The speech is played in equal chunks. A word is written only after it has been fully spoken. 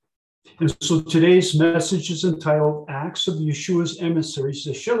And so today's message is entitled Acts of Yeshua's Emissaries,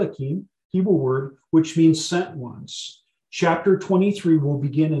 the Shelakim, Hebrew word, which means sent ones. Chapter 23 will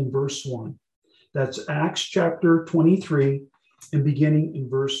begin in verse 1. That's Acts chapter 23 and beginning in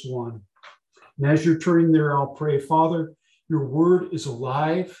verse 1. And as you're turning there, I'll pray. Father, your word is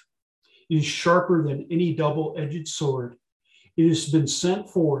alive. It is sharper than any double-edged sword. It has been sent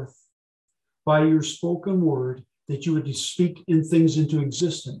forth by your spoken word that you would speak in things into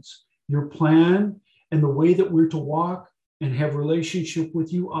existence. Your plan and the way that we're to walk and have relationship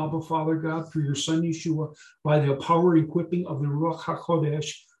with you, Abba, Father God, through your Son Yeshua, by the power and equipping of the Ruach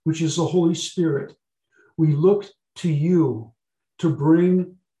HaKodesh, which is the Holy Spirit. We look to you to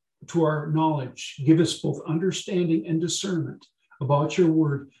bring to our knowledge, give us both understanding and discernment about your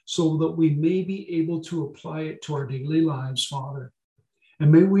word so that we may be able to apply it to our daily lives, Father.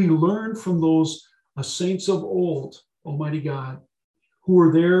 And may we learn from those saints of old, Almighty God, who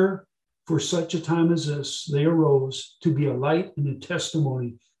were there for such a time as this. They arose to be a light and a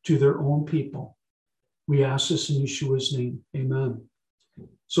testimony to their own people. We ask this in Yeshua's name. Amen.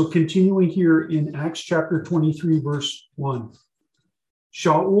 So continuing here in Acts chapter 23, verse 1.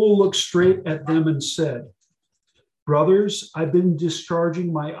 Shaul looked straight at them and said, "Brothers, I've been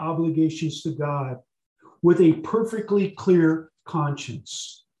discharging my obligations to God with a perfectly clear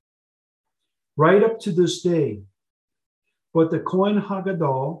conscience, right up to this day. But the Kohen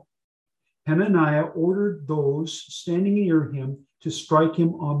Hagadol, Hananiah, ordered those standing near him to strike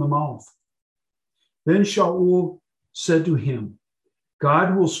him on the mouth. Then Shaul said to him,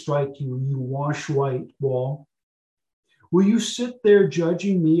 'God will strike you, you wash-white wall. Will you sit there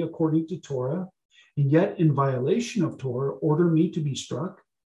judging me according to Torah, and yet in violation of Torah order me to be struck?'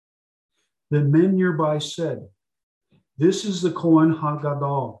 The men nearby said, 'This is the Kohen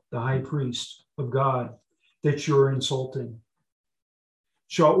Hagadol, the high priest of God, that you're insulting.'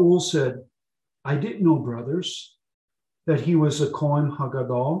 Shaul said, 'I didn't know, brothers, that he was a Kohen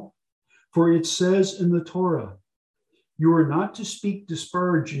Hagadol, for it says in the Torah, you are not to speak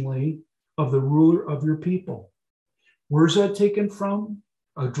disparagingly of the ruler of your people.'" Where's that taken from?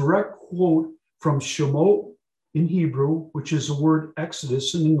 A direct quote from Shemot in Hebrew, which is the word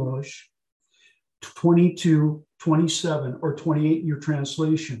Exodus in English, 22:27 or 28 in your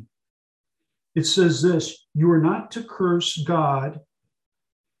translation. It says this: "You are not to curse God,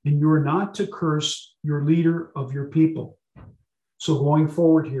 and you are not to curse your leader of your people." So going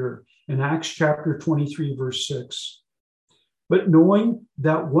forward here in Acts chapter 23, verse 6. "But knowing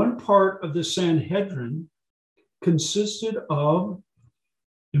that one part of the Sanhedrin consisted of,"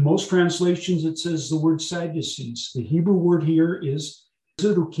 in most translations it says the word Sadducees. The Hebrew word here is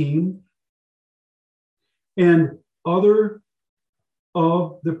Zedukim, and other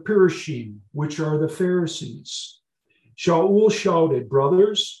of the Perishim, which are the Pharisees. Shaul shouted,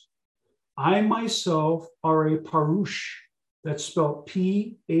 "Brothers, I myself are a Parush," that's spelled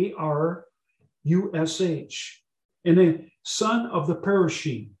P-A-R-U-S-H, and a son of the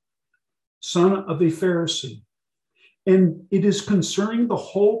Perishim, son of a Pharisee. And it is concerning the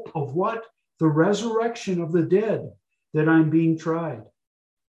hope of what? The resurrection of the dead that I'm being tried.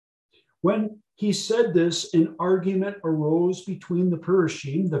 When he said this, an argument arose between the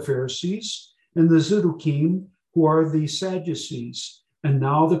Perishim, the Pharisees, and the Zedukim, who are the Sadducees, and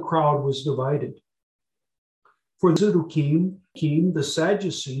now the crowd was divided. For the Zedukim, the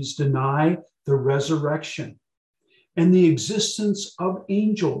Sadducees, deny the resurrection and the existence of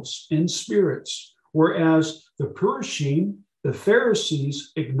angels and spirits, whereas the Perishim, the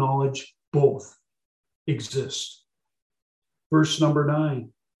Pharisees, acknowledge both exist. Verse number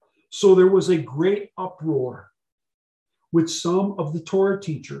 9. "So there was a great uproar with some of the Torah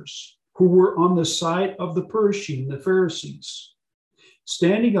teachers who were on the side of the Perishim, the Pharisees,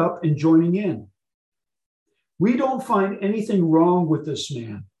 standing up and joining in. 'We don't find anything wrong with this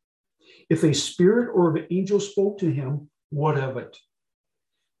man. If a spirit or an angel spoke to him, what of it?'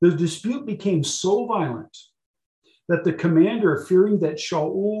 The dispute became so violent that the commander, fearing that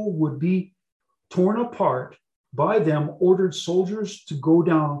Shaul would be torn apart by them, ordered soldiers to go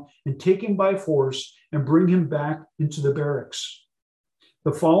down and take him by force and bring him back into the barracks.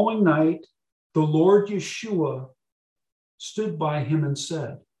 The following night, the Lord Yeshua stood by him and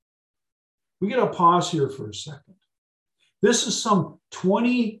said," we got to pause here for a second. This is some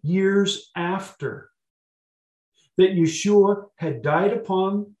 20 years after that Yeshua had died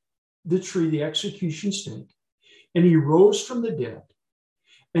upon the tree, the execution stake, and he rose from the dead.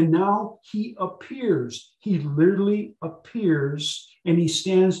 And now he appears. He literally appears, and he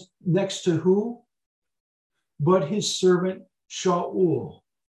stands next to who? But his servant Shaul.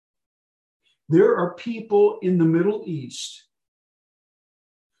 There are people in the Middle East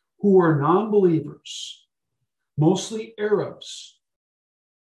who are non-believers, mostly Arabs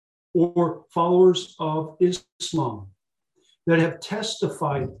or followers of Islam, that have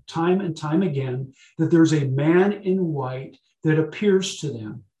testified time and time again that there's a man in white that appears to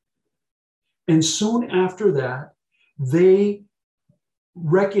them. And soon after that, they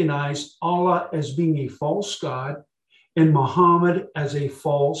recognize Allah as being a false god and Muhammad as a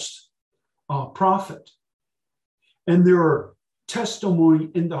false prophet. And there are testimony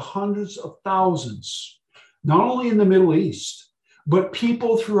in the hundreds of thousands, not only in the Middle East, but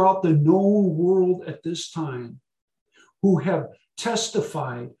people throughout the known world at this time who have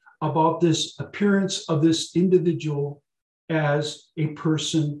testified about this appearance of this individual as a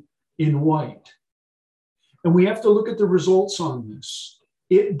person in white. And we have to look at the results on this.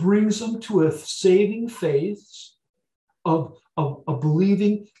 It brings them to a saving faith of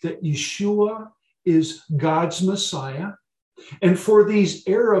believing that Yeshua is God's Messiah. And for these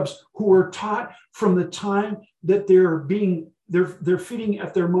Arabs who are taught from the time that they're feeding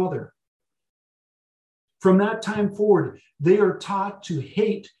at their mother, from that time forward, they are taught to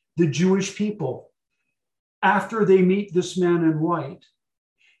hate the Jewish people. After they meet this man in white,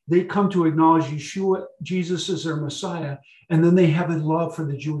 they come to acknowledge Yeshua, Jesus as their Messiah, and then they have a love for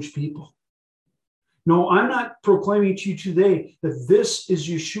the Jewish people. No, I'm not proclaiming to you today that this is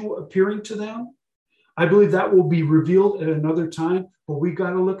Yeshua appearing to them. I believe that will be revealed at another time, but we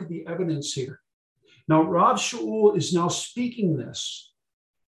got to look at the evidence here. Now, Rav Shaul is now speaking this.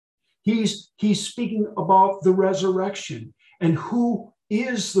 He's speaking about the resurrection, and who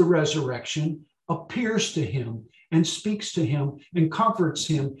is the resurrection appears to him and speaks to him and comforts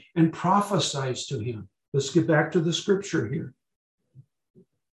him and prophesies to him. Let's get back to the scripture here.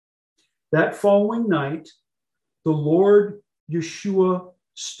 That following night, the Lord Yeshua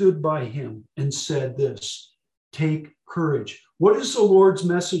stood by him and said this, "Take courage." What is the Lord's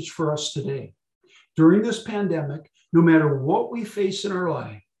message for us today? During this pandemic, no matter what we face in our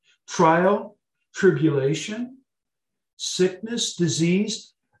life, trial, tribulation, sickness,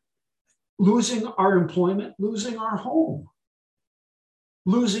 disease, losing our employment, losing our home,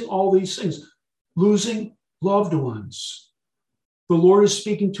 losing all these things, losing loved ones. The Lord is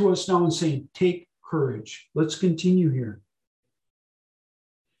speaking to us now and saying, take courage. Let's continue here.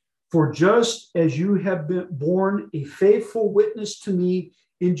 For just as you have been borne a faithful witness to me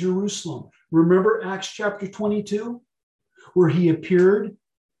in Jerusalem. Remember Acts chapter 22, where he appeared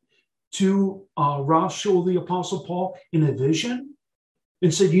to Rav Shaul, the Apostle Paul, in a vision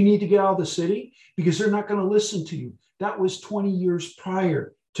and said, you need to get out of the city because they're not going to listen to you. That was 20 years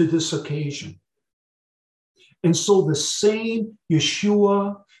prior to this occasion. And so the same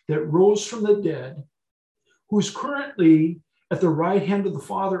Yeshua that rose from the dead, who's currently at the right hand of the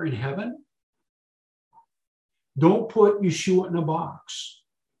Father in heaven, don't put Yeshua in a box.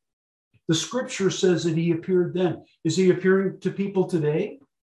 The scripture says that he appeared then. Is he appearing to people today?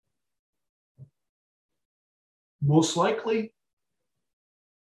 Most likely.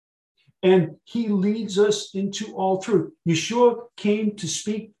 And he leads us into all truth. Yeshua came to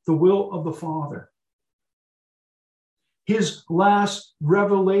speak the will of the Father. His last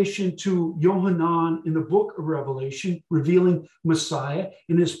revelation to Yohanan in the book of Revelation, revealing Messiah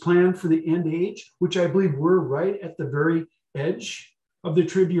and his plan for the end age, which I believe we're right at the very edge of the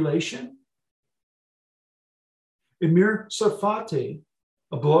tribulation. Emir Safate,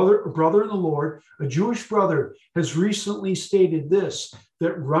 a brother in the Lord, a Jewish brother, has recently stated this,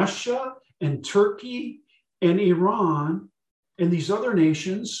 that Russia and Turkey and Iran and these other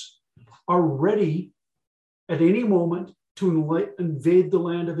nations are ready at any moment to invade the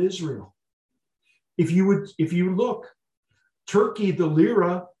land of Israel. If you look, Turkey, the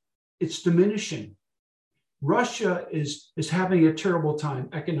lira, it's diminishing. Russia is having a terrible time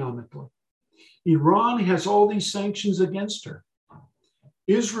economically. Iran has all these sanctions against her.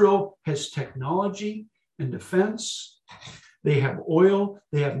 Israel has technology and defense. They have oil.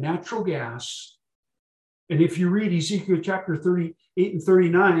 They have natural gas. And if you read Ezekiel chapter 38 and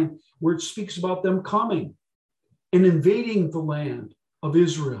 39, where it speaks about them coming and invading the land of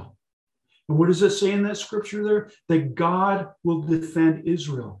Israel. And what does it say in that scripture there? That God will defend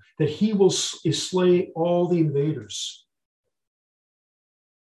Israel, that he will slay all the invaders.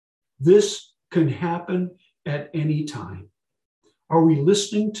 This can happen at any time. Are we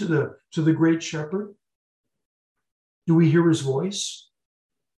listening to the great shepherd? Do we hear his voice?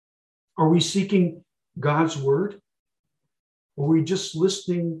 Are we seeking God's word? Or are we just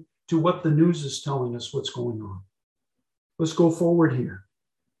listening to what the news is telling us what's going on? Let's go forward here.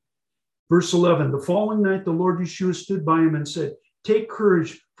 Verse 11, the following night, the Lord Yeshua stood by him and said, take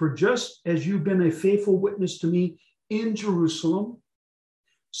courage, for just as you've been a faithful witness to me in Jerusalem,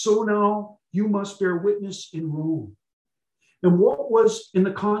 so now you must bear witness in Rome. And what was in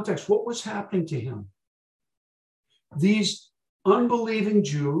the context? What was happening to him? These unbelieving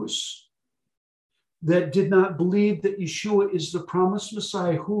Jews that did not believe that Yeshua is the promised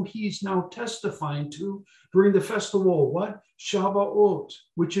Messiah, who he's now testifying to during the festival, what? Shavuot,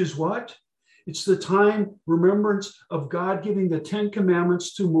 which is what? It's the time, remembrance of God giving the 10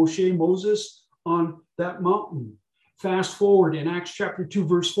 commandments to Moses on that mountain. Fast forward in Acts chapter 2,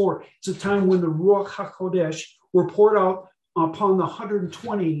 verse 4. It's a time when the Ruach HaKodesh were poured out upon the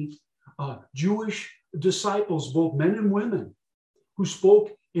 120 Jewish disciples, both men and women, who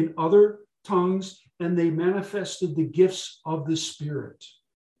spoke in other tongues, and they manifested the gifts of the Spirit.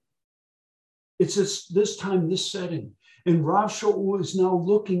 It's this time, this setting. And Rav Shaul is now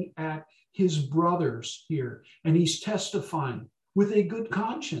looking at his brothers here, and he's testifying with a good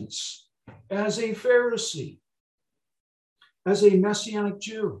conscience as a Pharisee, as a Messianic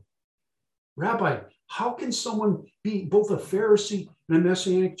Jew. Rabbi, how can someone be both a Pharisee and a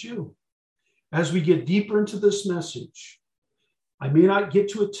Messianic Jew? As we get deeper into this message, I may not get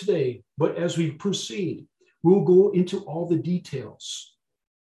to it today, but as we proceed, we'll go into all the details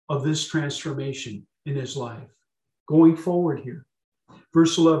of this transformation in his life. Going forward here,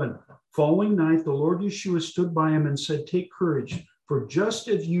 verse 11, following night, the Lord Yeshua stood by him and said, take courage, for just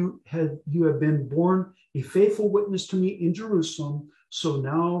as you have been born a faithful witness to me in Jerusalem, so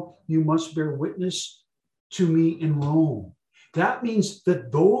now you must bear witness to me in Rome. That means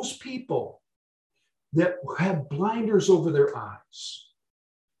that those people that have blinders over their eyes,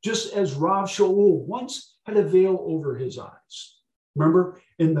 just as Rav Shaul once had a veil over his eyes. Remember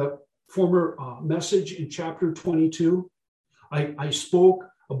in the former message in chapter 22, I spoke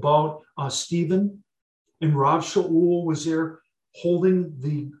about Stephen, and Rav Shaul was there holding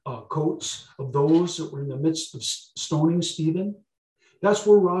the coats of those that were in the midst of stoning Stephen. That's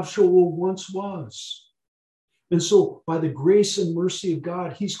where Rav Shaul once was. And so by the grace and mercy of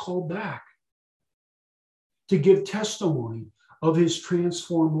God, he's called back to give testimony of his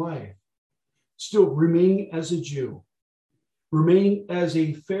transformed life, still remaining as a Jew, remaining as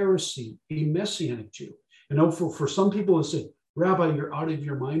a Pharisee, a Messianic Jew. And for some people to say, Rabbi, you're out of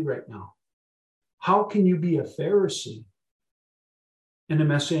your mind right now. How can you be a Pharisee and a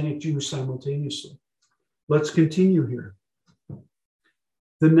Messianic Jew simultaneously? Let's continue here.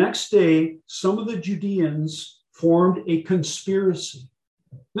 The next day, some of the Judeans formed a conspiracy.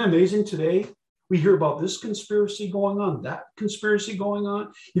 Isn't that amazing? Today, we hear about this conspiracy going on, that conspiracy going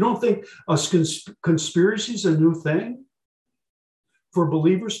on. You don't think conspiracy is a new thing for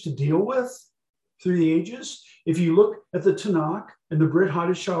believers to deal with through the ages? If you look at the Tanakh and the Brit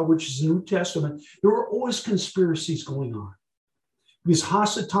Hadashah, which is the New Testament, there were always conspiracies going on. Because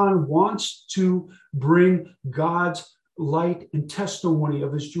Hasatan wants to bring God's light and testimony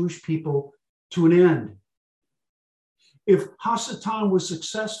of his Jewish people to an end. If Hasatan was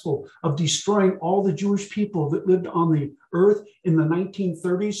successful of destroying all the Jewish people that lived on the earth in the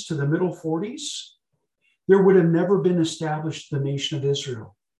 1930s to the middle 40s, there would have never been established the nation of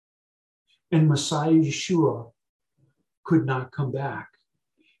Israel. And Messiah Yeshua could not come back.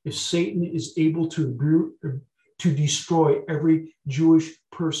 If Satan is able to destroy every Jewish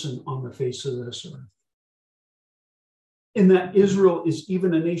person on the face of this earth. And that Israel is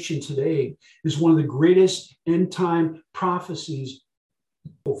even a nation today is one of the greatest end time prophecies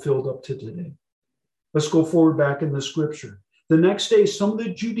fulfilled up to today. Let's go forward back in the scripture. The next day, some of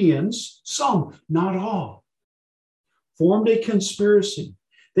the Judeans, some, not all, formed a conspiracy.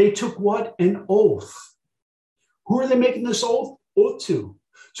 They took what? An oath. Who are they making this oath to?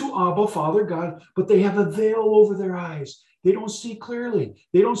 To Abba, Father God, but they have a veil over their eyes. They don't see clearly.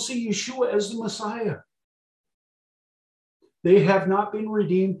 They don't see Yeshua as the Messiah. They have not been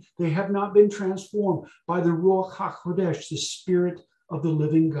redeemed. They have not been transformed by the Ruach HaKodesh, the Spirit of the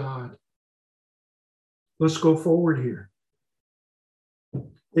living God. Let's go forward here.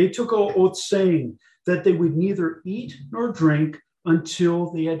 They took an oath saying that they would neither eat nor drink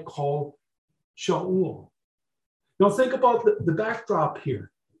until they had called Shaul. Now think about the backdrop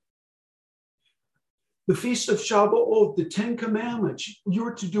here. The Feast of Shavuot, the 10 Commandments. You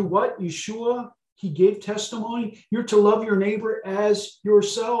were to do what? Yeshua, he gave testimony. You're to love your neighbor as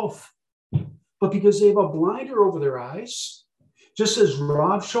yourself. But because they have a blinder over their eyes, just as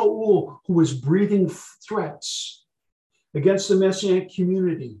Rav Shaul, who was breathing threats against the Messianic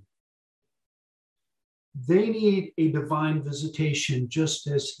community, they need a divine visitation just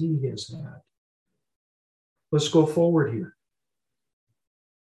as he has had. Let's go forward here.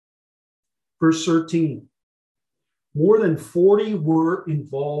 Verse 13. More than 40 were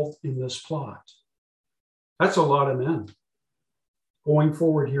involved in this plot. That's a lot of men. Going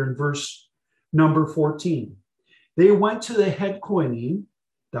forward here in verse number 14. They went to the head Kohanim,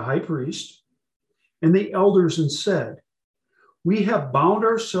 the high priest, and the elders and said, we have bound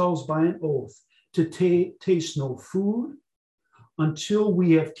ourselves by an oath to taste no food until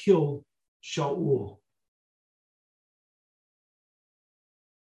we have killed Shaul.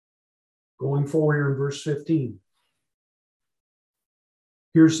 Going forward here in verse 15.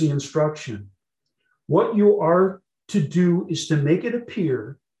 Here's the instruction. What you are to do is to make it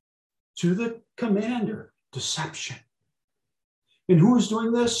appear to the commander, deception. And who is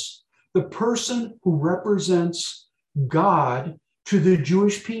doing this? The person who represents God to the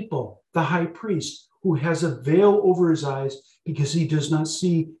Jewish people, the high priest, who has a veil over his eyes because he does not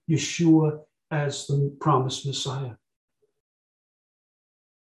see Yeshua as the promised Messiah.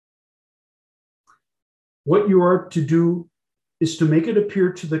 What you are to do is to make it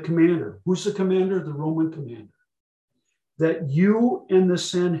appear to the commander. Who's the commander? The Roman commander. That you and the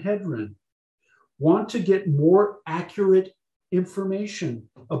Sanhedrin want to get more accurate information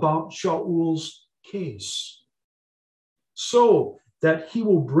about Shaul's case, so that he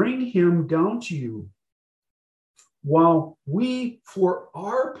will bring him down to you, while we, for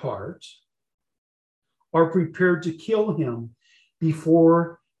our part, are prepared to kill him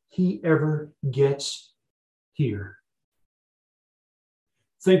before he ever gets here.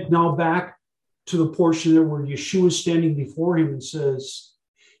 Think now back to the portion there where Yeshua is standing before him and says,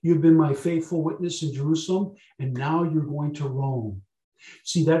 you've been my faithful witness in Jerusalem, and now you're going to Rome.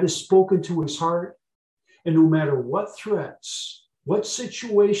 See, that is spoken to his heart. And no matter what threats, what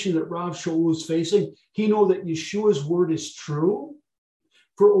situation that Rav Shaul is facing, he knows that Yeshua's word is true.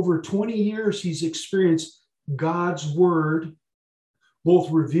 For over 20 years, he's experienced God's word, both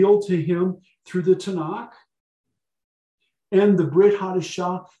revealed to him through the Tanakh and the Brit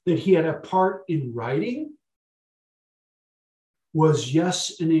Hadashah that he had a part in writing, was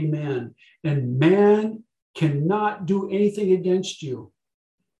yes and amen. And man cannot do anything against you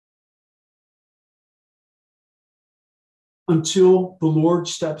until the Lord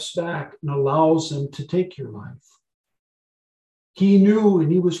steps back and allows them to take your life. He knew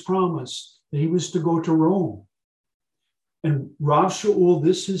and he was promised that he was to go to Rome. And Rav Shaul,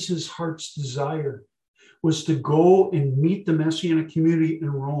 this is his heart's desire, was to go and meet the Messianic community in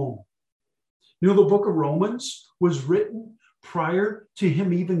Rome. You know, the book of Romans was written prior to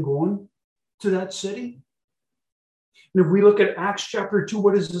him even going to that city. And if we look at Acts chapter 2,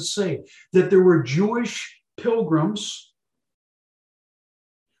 what does it say? That there were Jewish pilgrims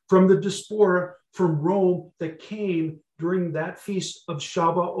from the diaspora from Rome that came during that feast of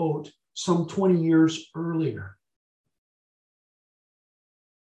Shavuot some 20 years earlier.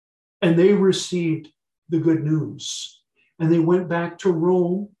 And they received the good news. And they went back to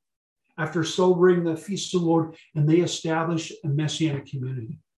Rome after celebrating the feast of the Lord, and they established a Messianic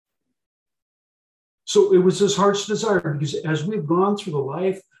community. So it was his heart's desire, because as we've gone through the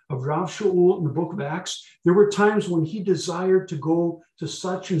life of Rav Shaul in the book of Acts, there were times when he desired to go to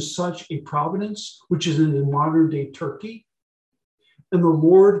such and such a province, which is in modern day Turkey. And the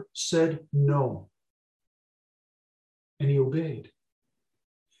Lord said no. And he obeyed.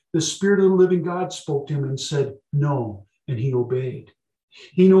 The Spirit of the living God spoke to him and said no, and he obeyed.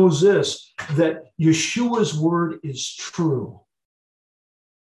 He knows this, that Yeshua's word is true.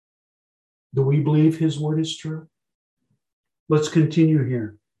 Do we believe his word is true? Let's continue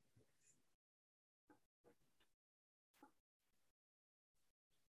here.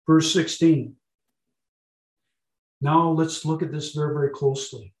 Verse 16. Now let's look at this very, very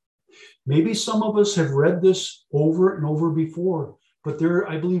closely. Maybe some of us have read this over and over before, but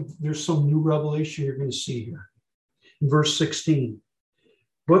I believe there's some new revelation you're going to see here. In verse 16.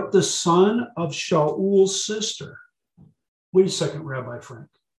 But the son of Shaul's sister. Wait a second, Rabbi Frank.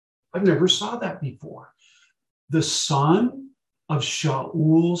 I've never saw that before. The son of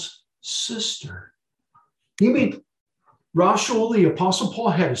Shaul's sister. You mean Rav Shaul, the Apostle Paul,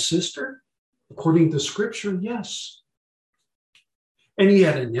 had a sister? According to Scripture, yes. And he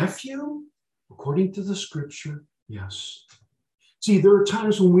had a nephew? According to the Scripture, yes. See, there are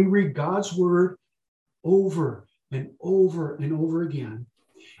times when we read God's word over and over and over again.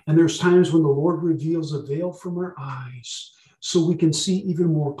 And there's times when the Lord reveals a veil from our eyes so we can see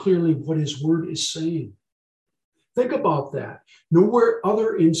even more clearly what his word is saying. Think about that. Nowhere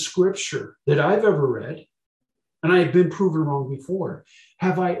other in Scripture that I've ever read, and I have been proven wrong before,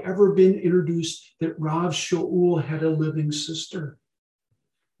 have I ever been introduced that Rav Shaul had a living sister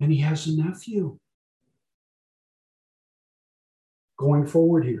and he has a nephew. Going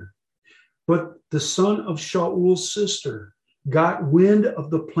forward here. But the son of Shaul's sister got wind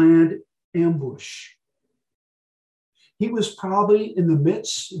of the planned ambush. He was probably in the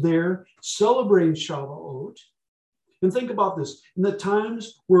midst there celebrating Shavuot. And think about this. In the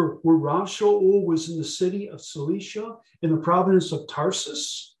times where Rav Shaul was in the city of Cilicia, in the province of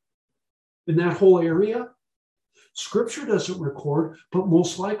Tarsus, in that whole area, Scripture doesn't record, but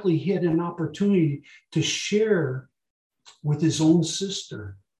most likely he had an opportunity to share with his own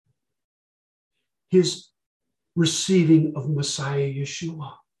sister his receiving of Messiah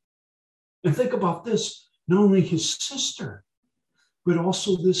Yeshua. And think about this, not only his sister, but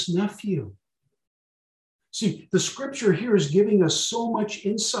also this nephew. See, the Scripture here is giving us so much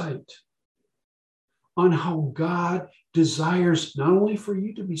insight on how God desires not only for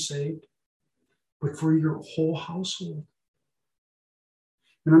you to be saved, but for your whole household.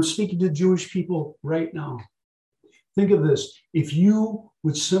 And I'm speaking to Jewish people right now. Think of this. If you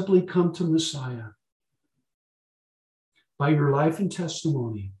would simply come to Messiah by your life and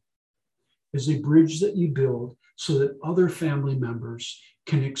testimony as a bridge that you build so that other family members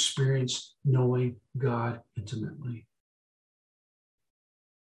can experience knowing God intimately.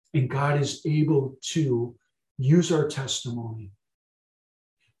 And God is able to use our testimony,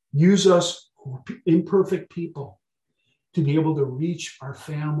 use us, imperfect people, to be able to reach our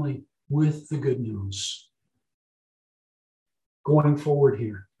family with the good news. Going forward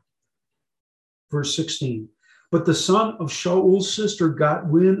here, verse 16. But the son of Shaul's sister got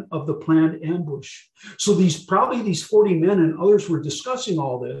wind of the planned ambush. So these 40 men and others were discussing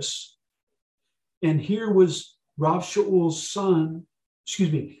all this. And here was Rav Shaul's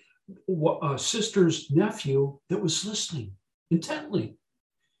sister's nephew that was listening intently.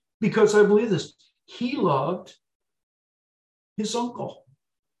 Because I believe this, he loved his uncle.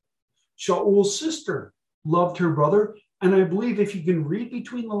 Shaul's sister loved her brother. And I believe if you can read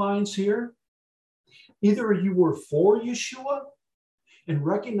between the lines here, either you were for Yeshua and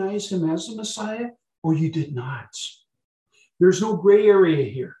recognized him as the Messiah, or you did not. There's no gray area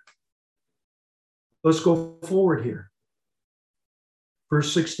here. Let's go forward here.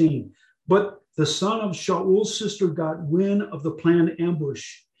 Verse 16. But the son of Shaul's sister got wind of the planned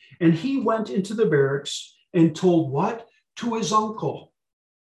ambush, and he went into the barracks and told what? To his uncle.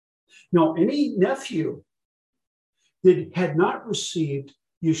 Now, any nephew that had not received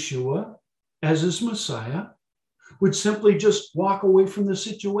Yeshua as his Messiah would simply just walk away from the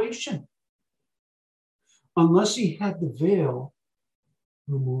situation unless he had the veil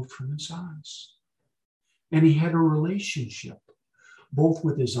removed from his eyes. And he had a relationship both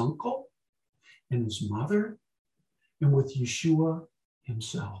with his uncle and his mother and with Yeshua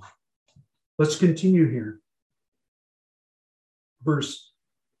himself. Let's continue here. Verse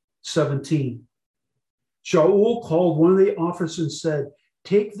 17. Shaul called one of the officers and said,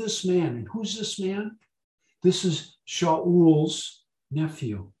 take this man. And who's this man? This is Shaul's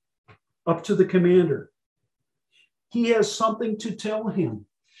nephew. Up to the commander. He has something to tell him.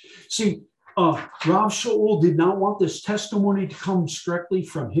 See, Rav Shaul did not want this testimony to come strictly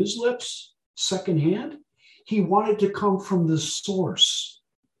from his lips, secondhand. He wanted to come from the source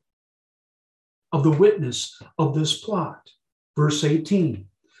of the witness of this plot. Verse 18.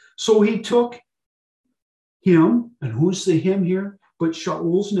 So he took him, and who's the him here? But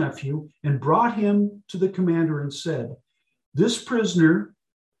Shaul's nephew, and brought him to the commander and said, this prisoner,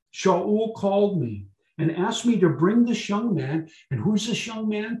 Shaul, called me and asked me to bring this young man, and who's this young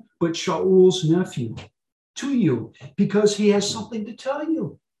man? But Shaul's nephew, to you, because he has something to tell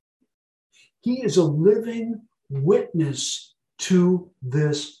you. He is a living witness to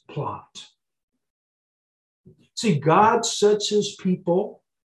this plot. See, God sets his people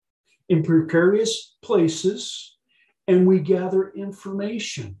in precarious places, and we gather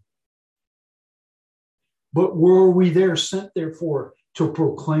information. But were we there, sent there for? To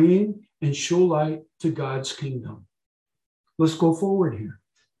proclaim and show light to God's kingdom. Let's go forward here.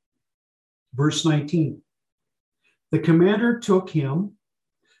 Verse 19. The commander took him,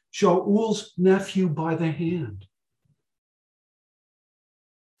 Shaul's nephew, by the hand.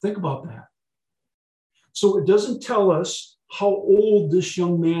 Think about that. So it doesn't tell us how old this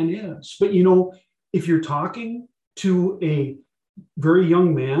young man is. But you know, if you're talking to a very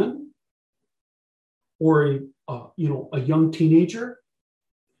young man or a young teenager,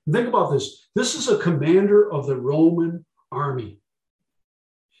 think about this. This is a commander of the Roman army.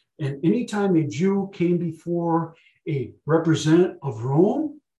 And anytime a Jew came before a representative of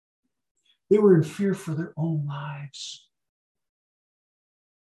Rome, they were in fear for their own lives.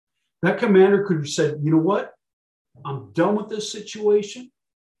 That commander could have said, you know what? I'm done with this situation.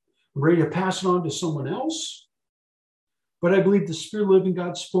 I'm ready to pass it on to someone else. But I believe the Spirit of the living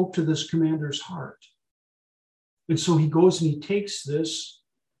God spoke to this commander's heart. And so he goes and he takes this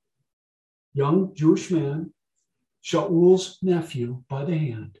young Jewish man Shaul's nephew, by the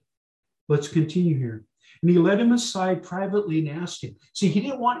hand. Let's continue here. And he led him aside privately and asked him. See, he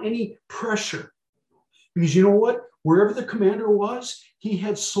didn't want any pressure. Because you know what? Wherever the commander was, he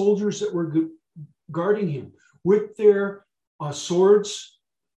had soldiers that were guarding him with their swords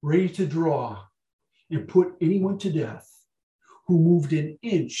ready to draw and put anyone to death who moved an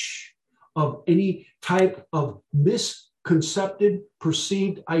inch of any type of misconcepted,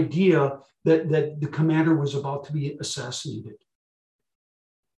 perceived idea that the commander was about to be assassinated.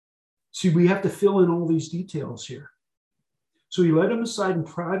 See, we have to fill in all these details here. So he led him aside and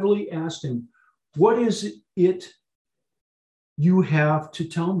privately asked him, what is it you have to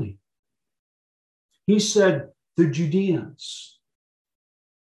tell me? He said, the Judeans.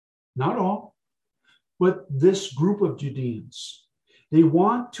 Not all, but this group of Judeans. They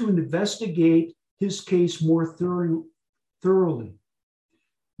want to investigate his case more thoroughly.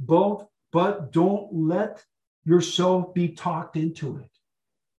 But don't let yourself be talked into it.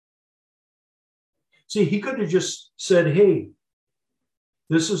 See, he could have just said, hey,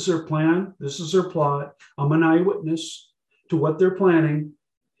 this is their plan. This is their plot. I'm an eyewitness to what they're planning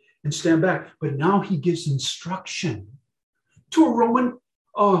and stand back. But now he gives instruction to a Roman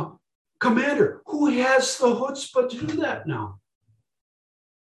commander who has the chutzpah to do that now.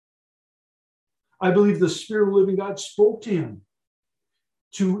 I believe the Spirit of the living God spoke to him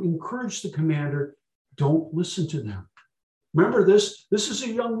to encourage the commander, don't listen to them. Remember this is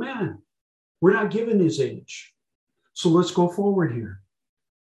a young man. We're not given his age. So let's go forward here.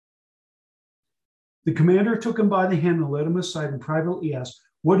 The commander took him by the hand and led him aside and privately asked,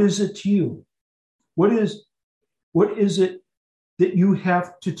 what is it to you? What is it that you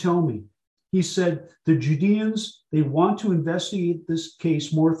have to tell me? He said, the Judeans, they want to investigate this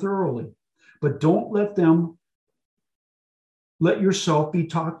case more thoroughly, but don't let yourself be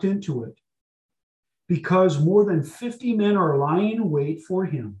talked into it, because more than 50 men are lying in wait for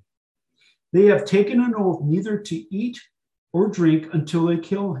him. They have taken an oath neither to eat or drink until they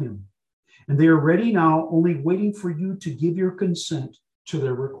kill him. And they are ready now, only waiting for you to give your consent to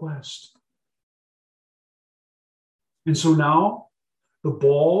their request. And so now the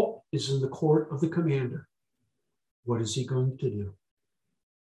ball is in the court of the commander. What is he going to do?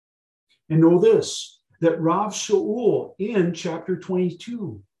 And know this, that Rav Shaul in chapter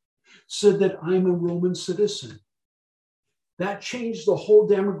 22 said that I'm a Roman citizen. That changed the whole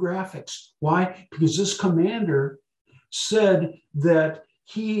demographics. Why? Because this commander said that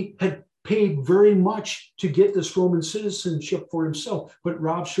he had paid very much to get this Roman citizenship for himself. But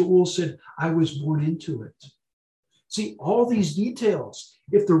Rav Shaul said, I was born into it. See, all these details,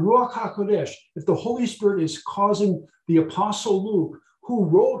 if the Ruach HaKodesh, if the Holy Spirit is causing the Apostle Luke, who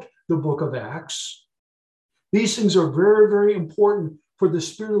wrote the book of Acts, these things are very, very important for the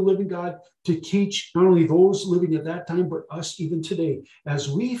Spirit of the living God to teach not only those living at that time, but us even today, as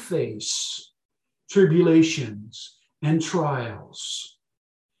we face tribulations and trials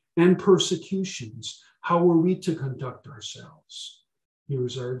and persecutions. How are we to conduct ourselves?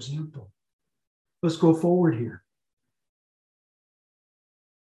 Here's our example. Let's go forward here.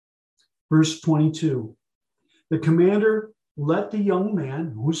 Verse 22. The commander let the young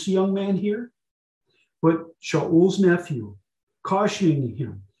man, who's the young man here? But Shaul's nephew, cautioning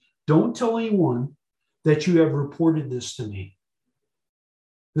him, don't tell anyone that you have reported this to me.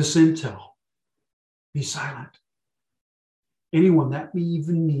 This intel. Be silent. Anyone, that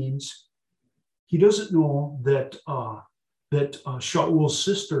even means he doesn't know that Shaul's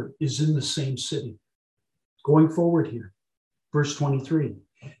sister is in the same city. Going forward here, verse 23.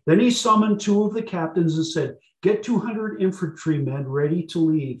 Then he summoned two of the captains and said, get 200 infantrymen ready to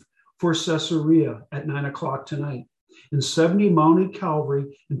leave for Caesarea at 9 o'clock tonight, and 70 mounted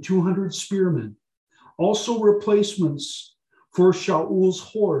cavalry and 200 spearmen. Also replacements for Shaul's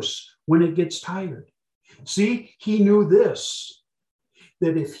horse when it gets tired. See, he knew this,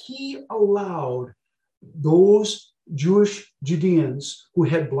 that if he allowed those Jewish Judeans who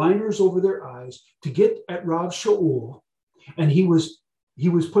had blinders over their eyes to get at Rav Shaul, and he was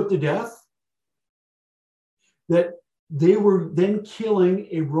put to death, that they were then killing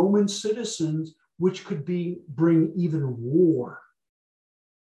a Roman citizen, which could bring even war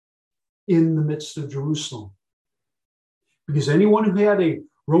in the midst of Jerusalem. Because anyone who had a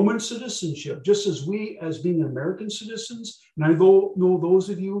Roman citizenship, just as we as being American citizens, and I know those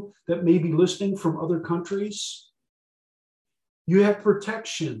of you that may be listening from other countries, you have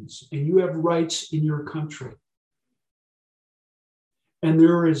protections and you have rights in your country. And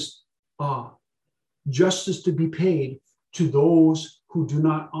there is justice to be paid to those who do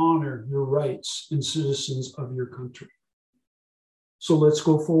not honor your rights and citizens of your country. So let's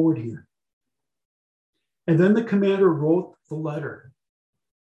go forward here. And then the commander wrote the letter.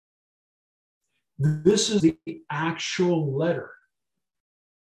 This is the actual letter.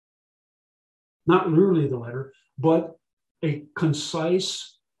 Not literally the letter, but a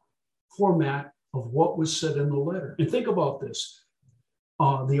concise format of what was said in the letter. And think about this.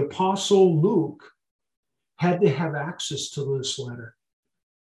 The Apostle Luke had to have access to this letter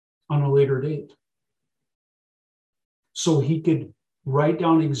on a later date, so he could write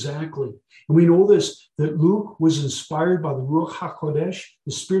down exactly. And we know this, that Luke was inspired by the Ruach HaKodesh,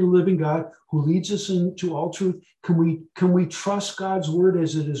 the Spirit of the living God, who leads us into all truth. Can we trust God's word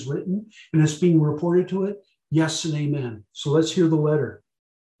as it is written and it's being reported to it? Yes and amen. So let's hear the letter.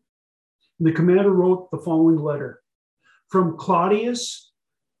 And the commander wrote the following letter. From Claudius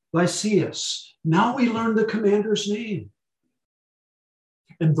Lysias. Now we learn the commander's name.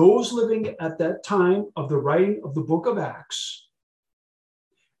 And those living at that time of the writing of the book of Acts,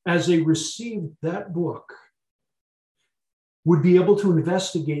 as they received that book, would be able to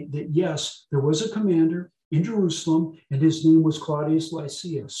investigate that, yes, there was a commander in Jerusalem, and his name was Claudius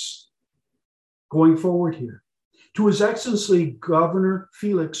Lysias. Going forward here. To His Excellency, Governor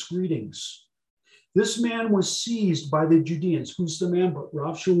Felix, greetings. This man was seized by the Judeans. Who's the man but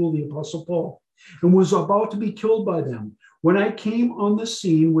Rav Shaul, the Apostle Paul, and was about to be killed by them. When I came on the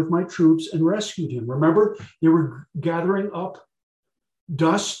scene with my troops and rescued him. Remember, they were gathering up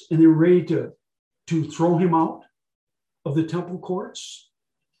dust and they were ready to throw him out of the temple courts.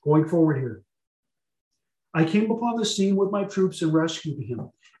 Going forward here. I came upon the scene with my troops and rescued him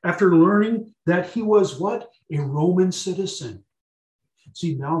after learning that he was what? A Roman citizen.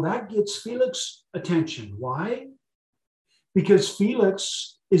 See, now that gets Felix's attention. Why? Because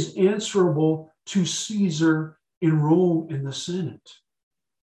Felix is answerable to Caesar in Rome in the Senate.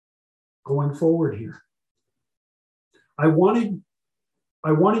 Going forward here. I wanted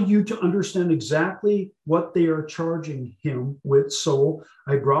you to understand exactly what they are charging him with. So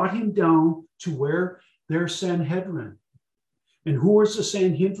I brought him down to where there's Sanhedrin. And who was the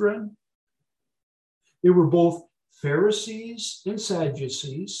Sanhedrin? They were both Pharisees and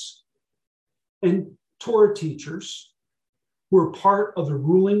Sadducees and Torah teachers who were part of the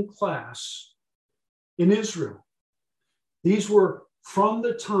ruling class in Israel. These were from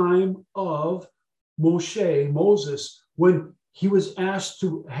the time of Moses, when he was asked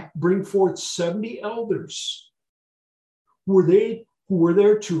to bring forth 70 elders who were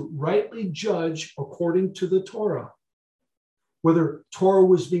there to rightly judge according to the Torah, whether Torah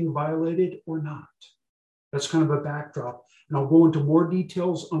was being violated or not. That's kind of a backdrop. And I'll go into more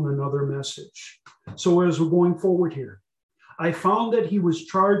details on another message. So as we're going forward here, I found that he was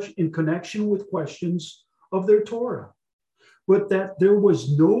charged in connection with questions of their Torah, but that there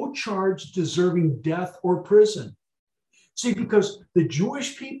was no charge deserving death or prison. See, because the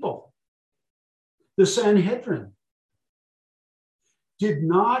Jewish people, the Sanhedrin, did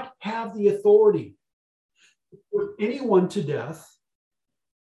not have the authority to put anyone to death.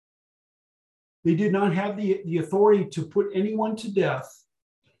 They did not have the authority to put anyone to death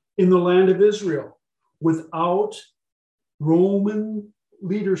in the land of Israel without Roman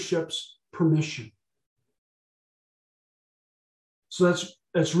leadership's permission. So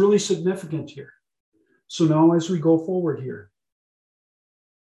that's really significant here. So now as we go forward here,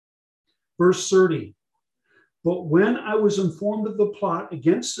 verse 30, but when I was informed of the plot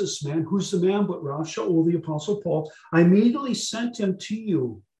against this man, who's the man but Rav Shaul, the Apostle Paul, I immediately sent him to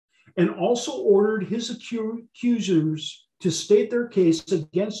you and also ordered his accusers to state their case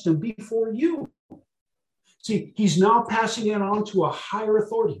against him before you. See, he's now passing it on to a higher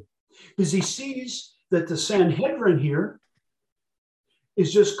authority because he sees that the Sanhedrin here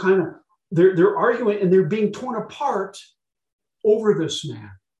is just kind of, they're arguing and they're being torn apart over this man.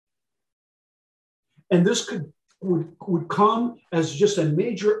 And this would come as just a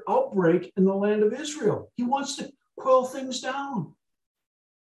major outbreak in the land of Israel. He wants to quell things down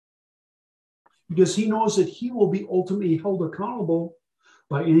because he knows that he will be ultimately held accountable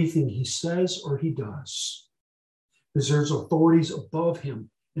by anything he says or he does. Because there's authorities above him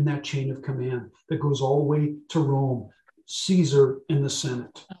in that chain of command that goes all the way to Rome, Caesar and the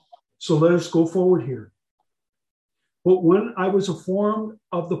Senate. So let us go forward here. But when I was informed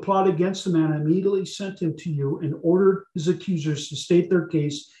of the plot against the man, I immediately sent him to you and ordered his accusers to state their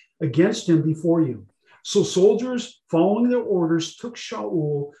case against him before you. So soldiers, following their orders, took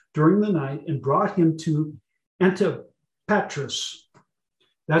Shaul during the night and brought him to Antipatris.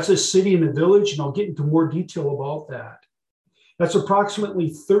 That's a city and a village, and I'll get into more detail about that. That's approximately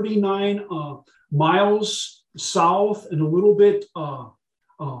 39 miles south and a little bit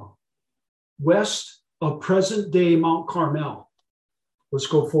west of present-day Mount Carmel. Let's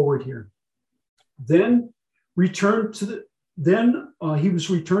go forward here. Then returned to the he was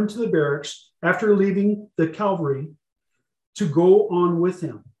returned to the barracks after leaving the cavalry to go on with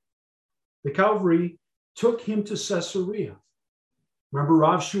him. The cavalry took him to Caesarea. Remember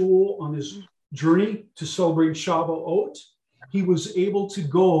Rav Shaul on his journey to celebrate Shavuot? He was able to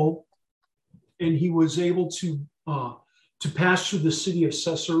go and he was able to pass through the city of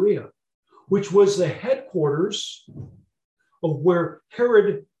Caesarea, which was the headquarters of where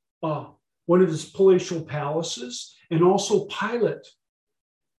Herod, one of his palatial palaces, and also Pilate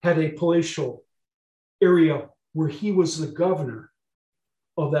had a palatial area where he was the governor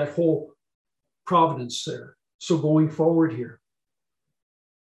of that whole province there. So going forward here,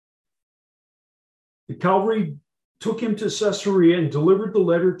 the cavalry took him to Caesarea and delivered the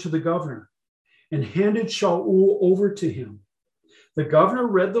letter to the governor and handed Shaul over to him. The governor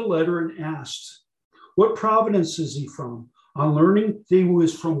read the letter and asked, "What province is he from?" On learning that he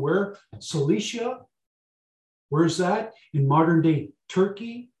was from where? Cilicia. Where's that? In modern day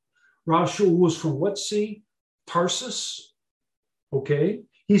Turkey. Rav Shaul was from what sea? Tarsus. Okay.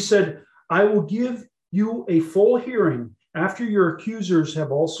 He said, "I will give you a full hearing after your accusers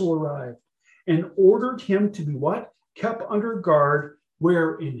have also arrived," and ordered him to be what? Kept under guard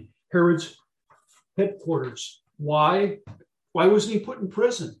where? In Herod's headquarters. Why? Why wasn't he put in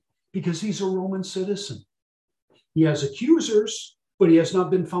prison? Because he's a Roman citizen. He has accusers, but he has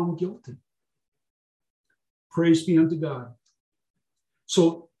not been found guilty. Praise be unto God.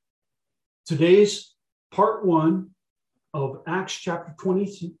 So today's part 1 of Acts chapter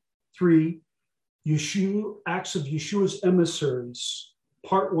 23, Acts of Yeshua's emissaries,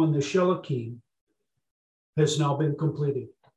 part 1, the Shelakim, has now been completed.